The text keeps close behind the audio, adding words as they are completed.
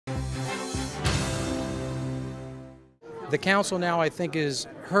The council now, I think, is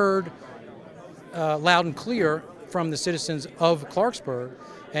heard loud and clear from the citizens of Clarksburg,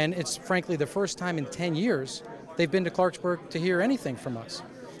 and it's frankly the first time in 10 years they've been to Clarksburg to hear anything from us.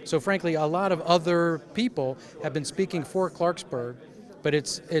 So frankly, a lot of other people have been speaking for Clarksburg, but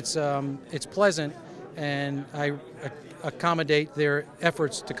it's pleasant, and I accommodate their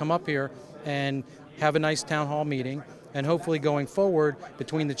efforts to come up here and have a nice town hall meeting, and hopefully going forward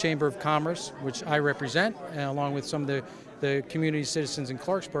between the Chamber of Commerce, which I represent, along with some of the community citizens in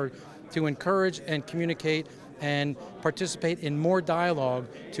Clarksburg, to encourage and communicate and participate in more dialogue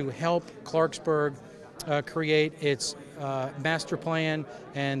to help Clarksburg create its master plan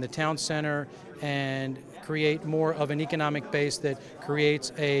and the town center, and create more of an economic base that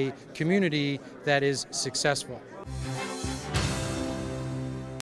creates a community that is successful.